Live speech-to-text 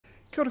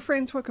Kia ora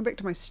friends, welcome back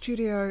to my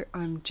studio.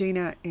 I'm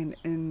Gina, and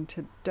in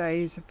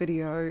today's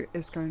video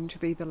is going to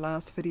be the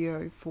last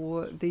video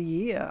for the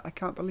year. I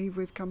can't believe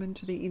we've come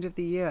into the end of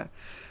the year.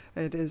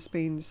 It has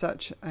been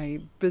such a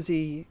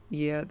busy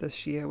year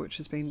this year, which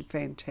has been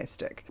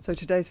fantastic. So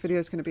today's video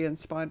is going to be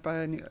inspired by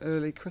an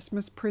early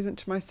Christmas present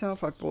to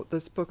myself. I bought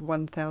this book,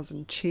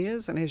 1000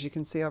 Chairs, and as you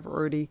can see, I've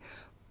already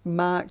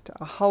marked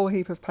a whole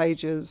heap of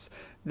pages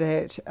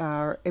that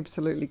are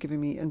absolutely giving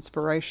me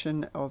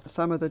inspiration of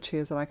some of the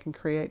chairs that I can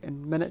create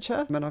in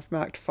miniature, and I've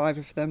marked 5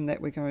 of them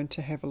that we're going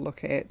to have a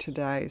look at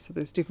today, so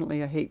there's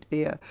definitely a heap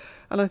there.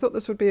 And I thought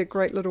this would be a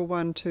great little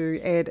one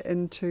to add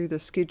into the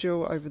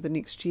schedule over the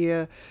next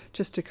year,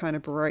 just to kind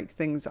of break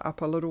things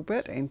up a little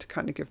bit and to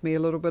kind of give me a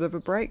little bit of a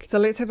break. So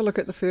let's have a look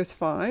at the first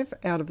 5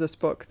 out of this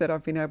book that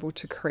I've been able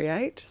to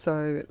create.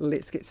 So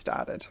let's get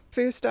started.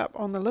 First up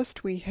on the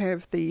list we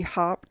have the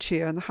harp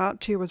chair, and the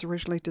harp chair was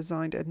originally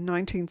designed in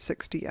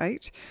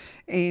 1968,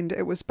 and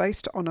it was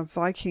based on a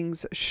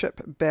Vikings ship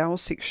bow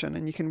section,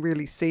 and you can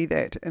really see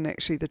that in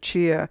actually the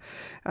chair,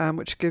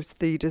 which gives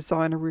the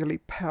design a really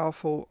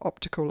powerful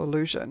optical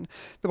illusion.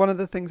 One of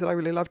the things that I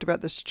really loved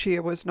about this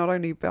chair was not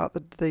only about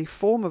the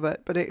form of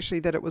it, but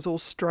actually that it was all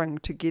strung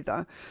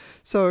together.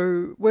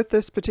 So with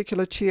this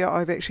particular chair,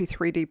 I've actually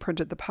 3D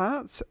printed the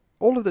parts.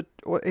 All of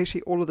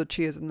the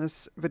chairs in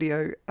this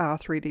video are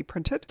 3D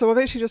printed. So I've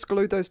actually just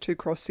glued those 2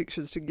 cross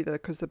sections together,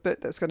 because the bit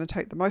that's going to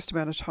take the most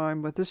amount of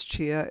time with this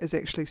chair is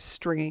actually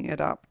stringing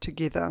it up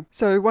together.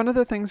 So one of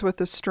the things with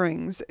the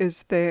strings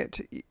is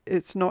that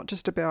it's not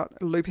just about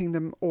looping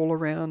them all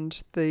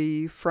around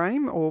the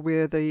frame or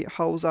where the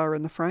holes are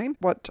in the frame.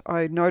 What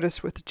I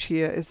noticed with the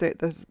chair is that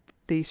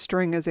the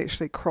string is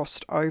actually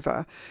crossed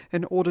over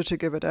in order to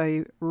give it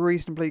a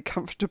reasonably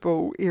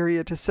comfortable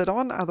area to sit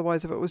on.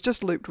 Otherwise, if it was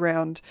just looped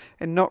round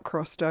and not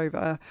crossed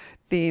over,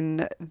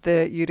 then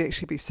you'd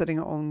actually be sitting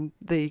on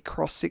the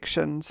cross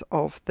sections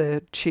of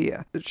the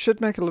chair. It should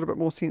make a little bit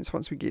more sense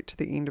once we get to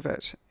the end of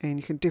it, and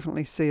you can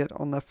definitely see it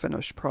on the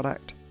finished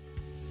product.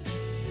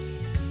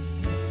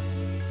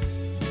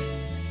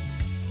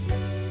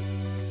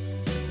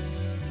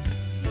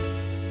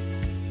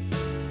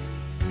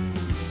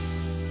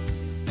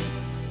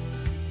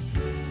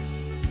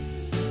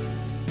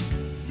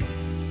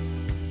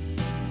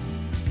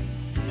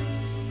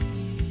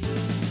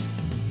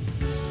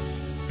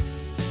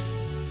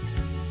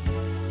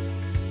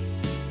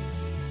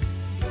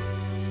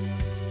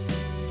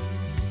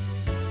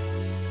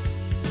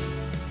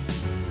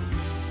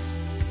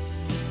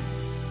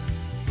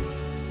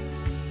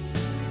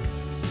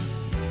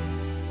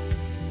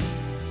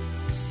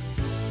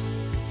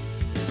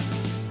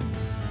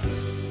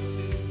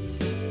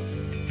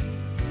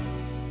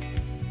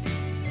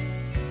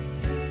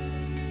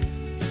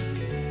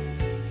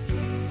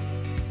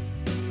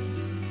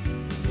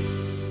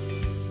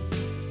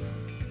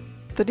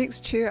 The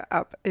next chair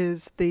up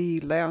is the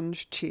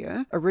lounge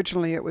chair.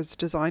 Originally it was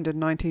designed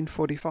in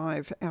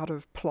 1945 out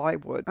of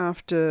plywood.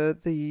 After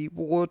the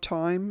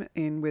wartime,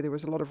 and where there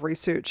was a lot of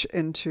research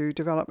into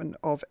development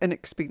of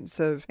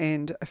inexpensive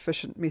and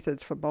efficient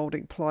methods for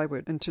moulding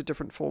plywood into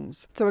different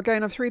forms. So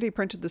again, I've 3D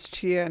printed this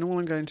chair, and all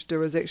I'm going to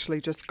do is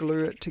actually just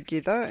glue it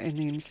together and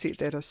then set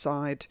that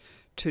aside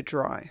to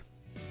dry.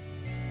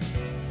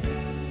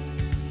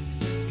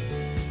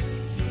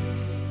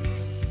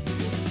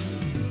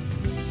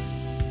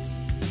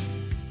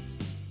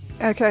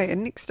 Okay,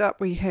 and next up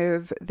we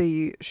have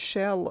the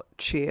shell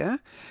chair,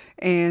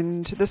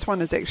 and this one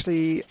is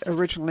actually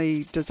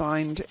originally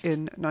designed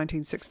in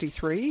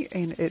 1963,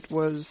 and it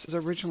was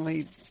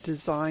originally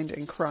designed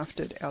and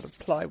crafted out of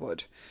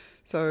plywood.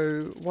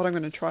 So what I'm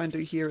going to try and do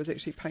here is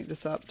actually paint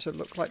this up to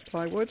look like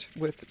plywood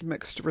with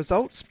mixed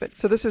results.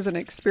 So this is an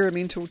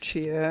experimental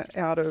chair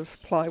out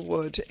of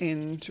plywood,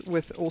 and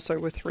also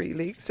with 3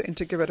 legs, and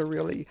to give it a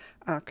really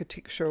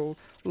architectural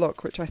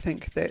look, which I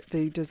think that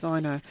the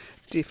designer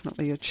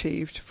definitely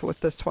achieved for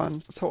this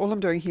one. So all I'm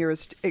doing here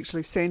is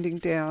actually sanding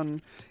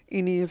down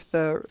any of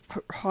the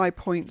high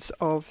points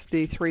of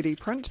the 3D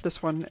print.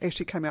 This one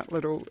actually came out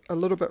a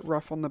little bit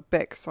rough on the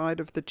back side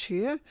of the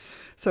chair.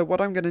 So what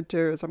I'm going to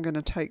do is I'm going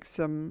to take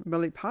some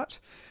Milliput,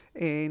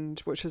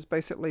 which is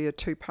basically a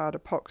 2-part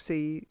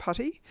epoxy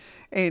putty,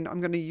 and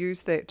I'm going to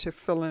use that to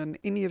fill in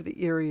any of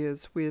the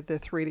areas where the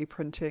 3D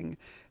printing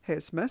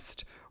has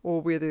missed,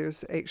 or where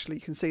there's actually,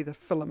 you can see the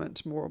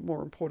filament more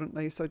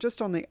importantly. So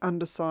just on the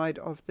underside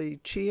of the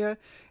chair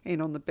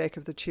and on the back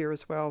of the chair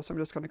as well. So I'm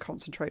just going to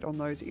concentrate on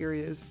those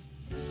areas.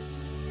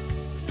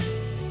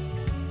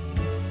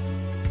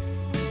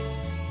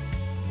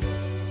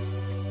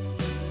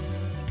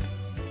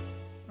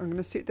 I'm going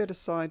to set that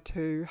aside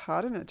to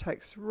harden. It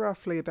takes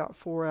roughly about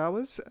 4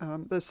 hours.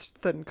 This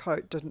thin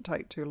coat didn't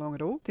take too long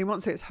at all. Then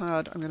once that's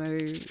hard, I'm going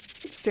to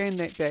sand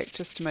that back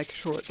just to make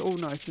sure it's all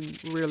nice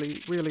and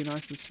really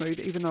nice and smooth,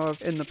 even though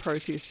I've in the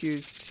process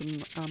used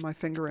some my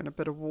finger and a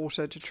bit of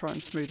water to try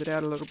and smooth it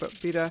out a little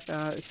bit better.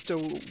 It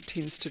still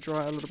tends to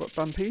dry a little bit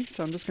bumpy,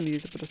 so I'm just going to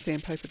use a bit of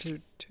sandpaper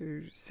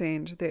to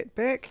sand that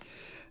back,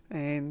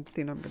 and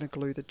then I'm going to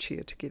glue the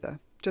chair together,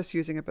 just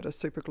using a bit of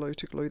super glue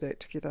to glue that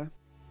together.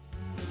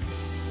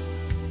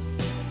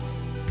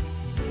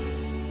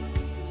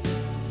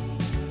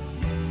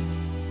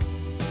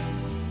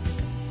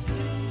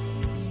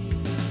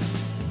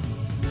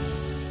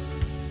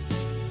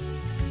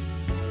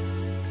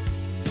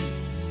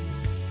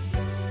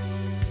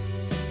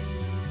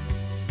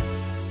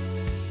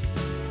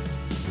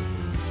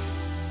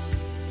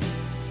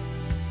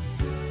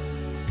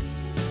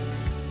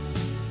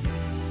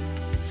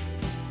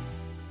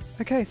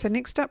 Okay, so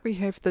next up we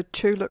have the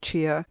tulip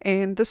chair,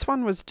 and this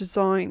one was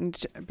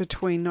designed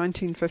between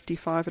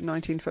 1955 and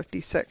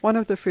 1956. One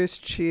of the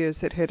first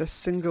chairs that had a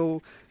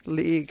single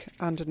leg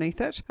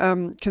underneath it.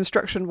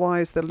 Construction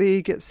wise, the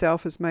leg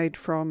itself is made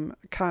from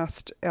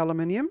cast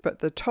aluminium, but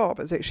the top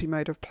is actually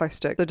made of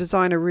plastic. The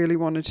designer really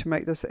wanted to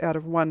make this out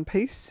of one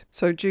piece,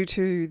 so due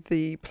to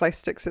the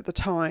plastics at the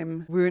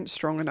time weren't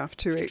strong enough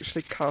to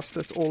actually cast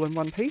this all in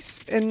one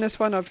piece. In this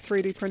one I've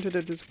 3D printed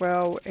it as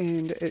well,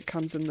 and it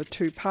comes in the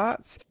two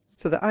parts.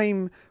 So the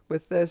aim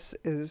with this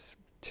is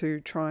to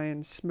try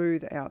and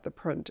smooth out the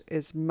print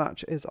as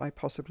much as I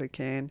possibly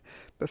can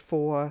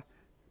before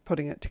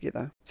putting it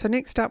together. So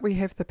next up we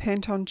have the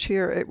Pantone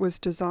chair. It was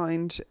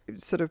designed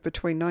sort of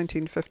between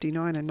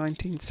 1959 and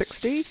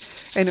 1960,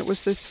 and it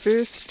was this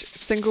first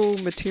single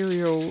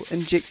material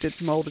injected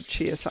moulded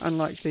chair. So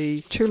unlike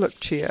the tulip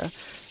chair,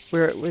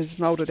 where it was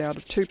moulded out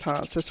of two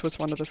parts, this was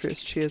one of the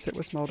first chairs that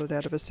was moulded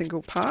out of a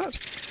single part,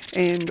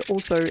 and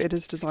also it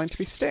is designed to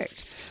be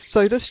stacked.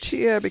 So this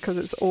chair, because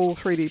it's all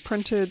 3D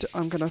printed,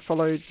 I'm going to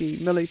follow the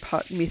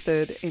milliput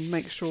method and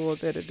make sure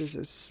that it is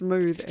as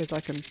smooth as I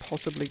can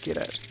possibly get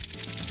it.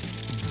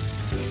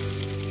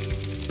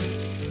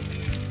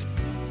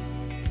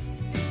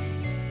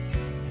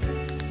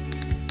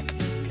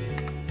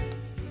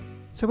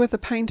 So with the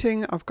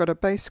painting, I've got a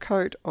base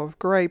coat of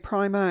grey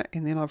primer,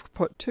 and then I've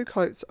put 2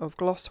 coats of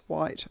gloss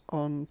white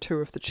on 2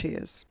 of the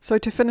chairs. So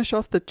to finish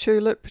off the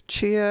tulip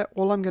chair,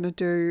 all I'm going to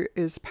do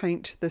is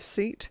paint the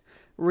seat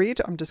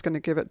red. I'm just going to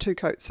give it 2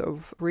 coats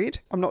of red.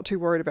 I'm not too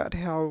worried about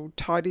how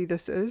tidy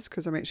this is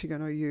because I'm actually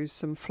going to use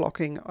some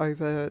flocking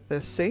over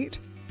the seat.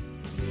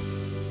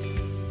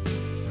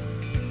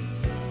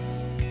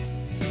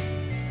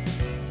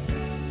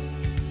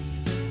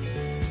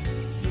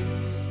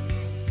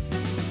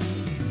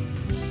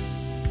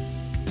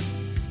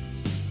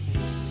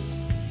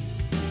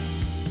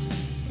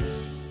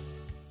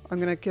 I'm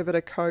going to give it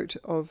a coat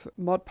of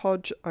Mod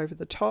Podge over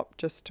the top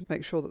just to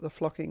make sure that the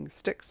flocking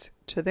sticks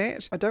to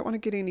that. I don't want to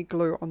get any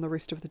glue on the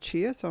rest of the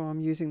chair, so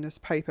I'm using this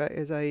paper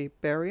as a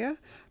barrier,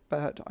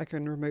 but I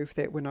can remove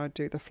that when I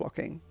do the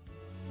flocking.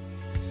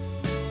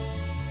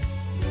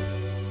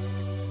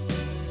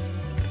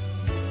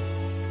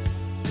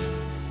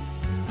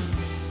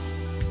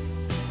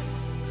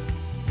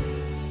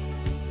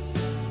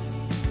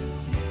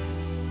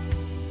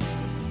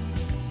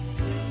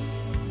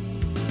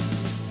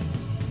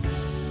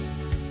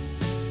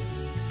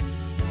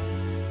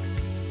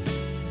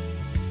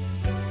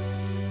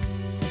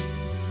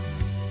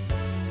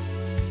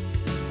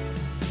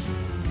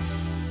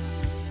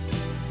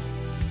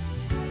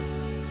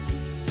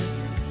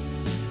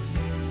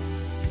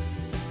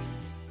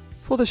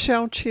 For the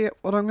shell chair,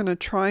 what I'm going to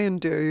try and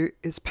do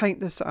is paint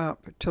this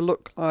up to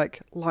look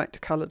like light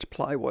coloured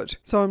plywood.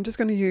 So I'm just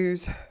going to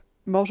use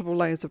multiple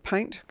layers of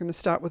paint. I'm going to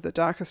start with the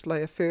darkest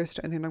layer first,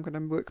 and then I'm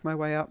going to work my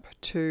way up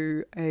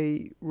to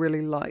a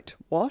really light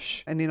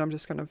wash, and then I'm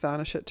just going to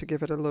varnish it to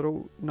give it a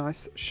little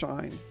nice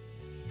shine.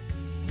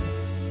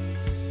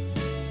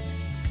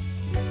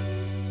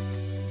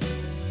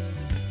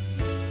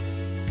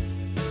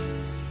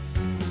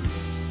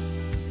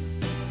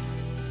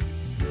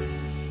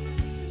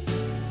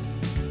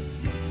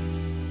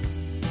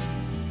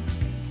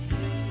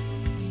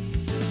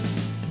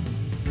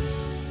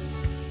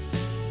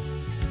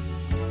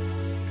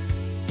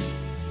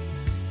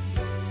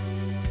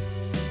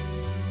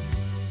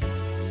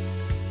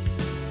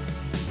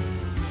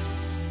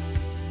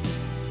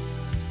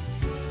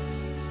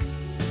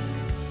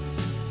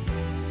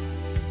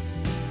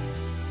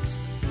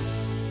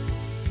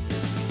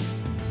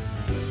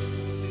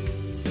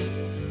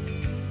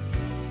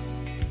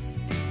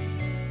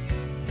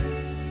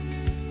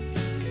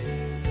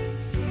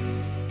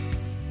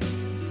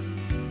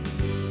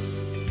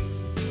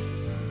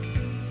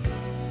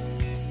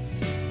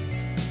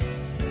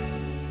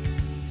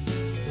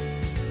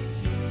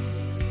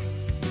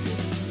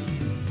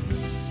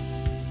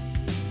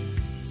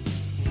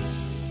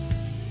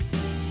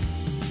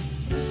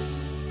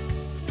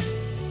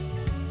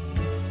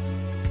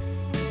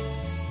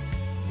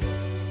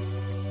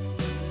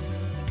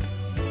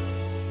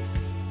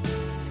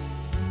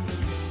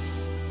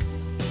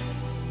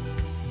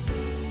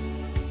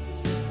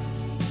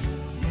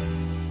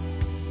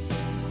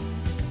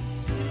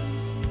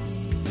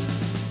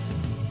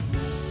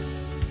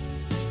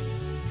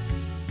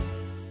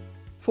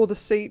 For the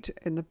seat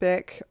in the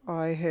back,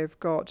 I have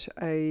got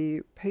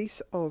a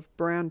piece of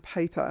brown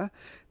paper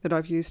that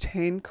I've used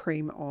hand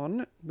cream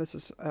on. This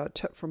is a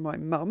tip from my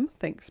mum,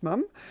 thanks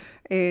mum,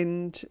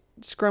 and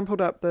scrumpled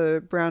up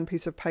the brown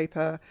piece of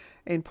paper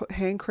and put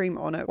hand cream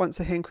on it. Once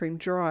the hand cream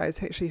dries,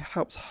 it actually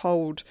helps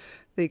hold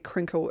the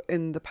crinkle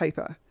in the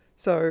paper.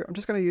 So I'm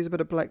just going to use a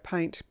bit of black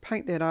paint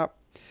that up,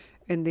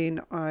 and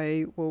then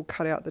I will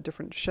cut out the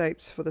different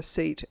shapes for the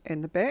seat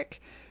and the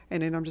back.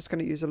 And then I'm just going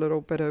to use a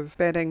little bit of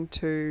batting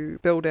to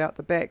build out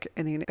the back,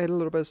 and then add a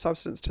little bit of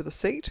substance to the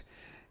seat,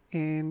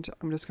 and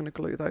I'm just going to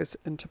glue those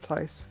into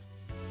place.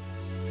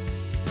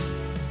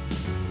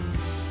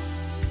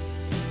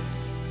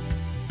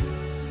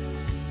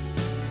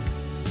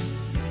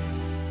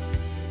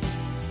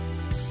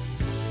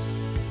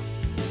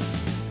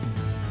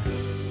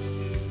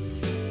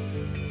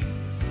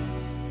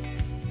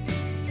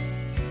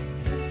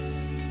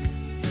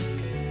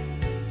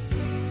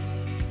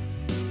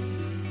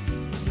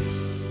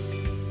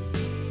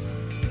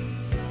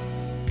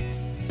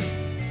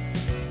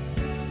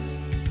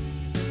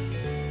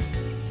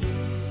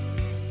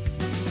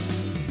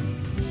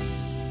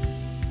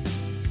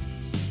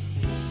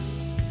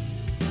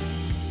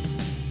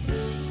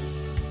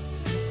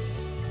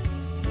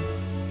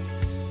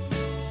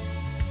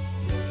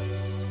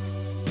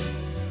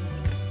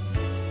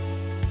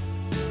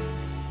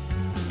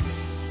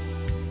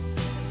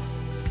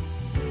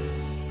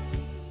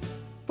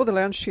 For the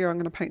lounge chair, I'm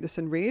going to paint this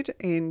in red,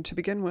 and to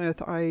begin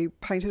with I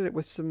painted it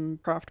with some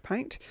craft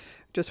paint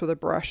just with a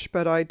brush,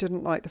 but I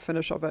didn't like the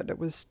finish of it. It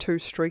was too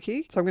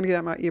streaky, so I'm going to get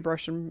out my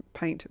airbrush and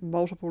paint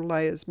multiple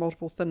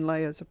thin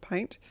layers of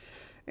paint,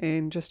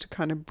 and just to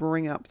kind of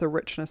bring up the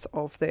richness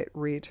of that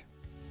red.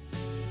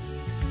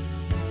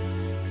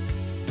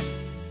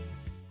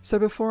 So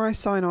before I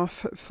sign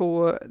off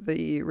for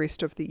the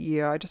rest of the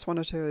year, I just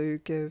wanted to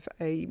give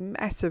a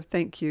massive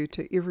thank you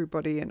to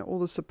everybody and all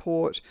the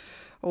support,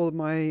 all of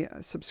my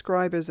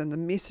subscribers and the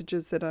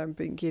messages that I've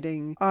been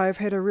getting. I've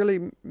had a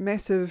really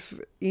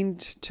massive end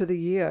to the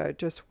year.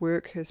 Just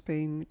work has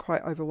been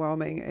quite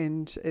overwhelming,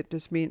 and it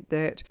just meant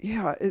that,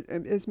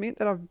 it's meant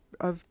that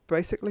I've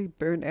basically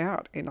burnt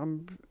out, and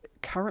I'm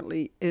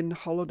currently in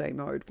holiday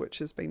mode, which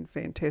has been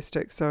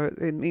fantastic. So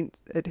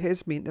it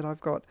has meant that I've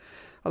got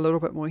a little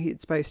bit more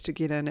headspace to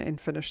get in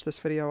and finish this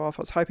video off.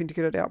 I was hoping to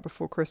get it out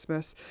before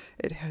Christmas.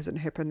 It hasn't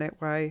happened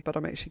that way, but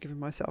I'm actually giving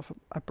myself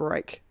a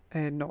break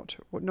and not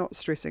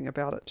stressing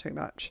about it too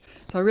much.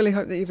 So I really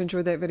hope that you've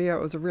enjoyed that video.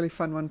 It was a really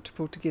fun one to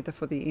pull together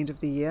for the end of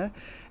the year.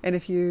 And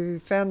if you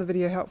found the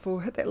video helpful,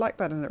 hit that like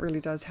button. It really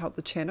does help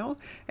the channel.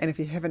 And if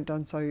you haven't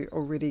done so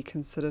already,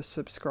 consider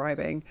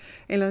subscribing.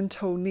 And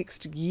until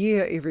next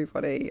year,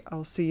 everybody,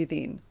 I'll see you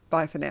then.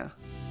 Bye for now.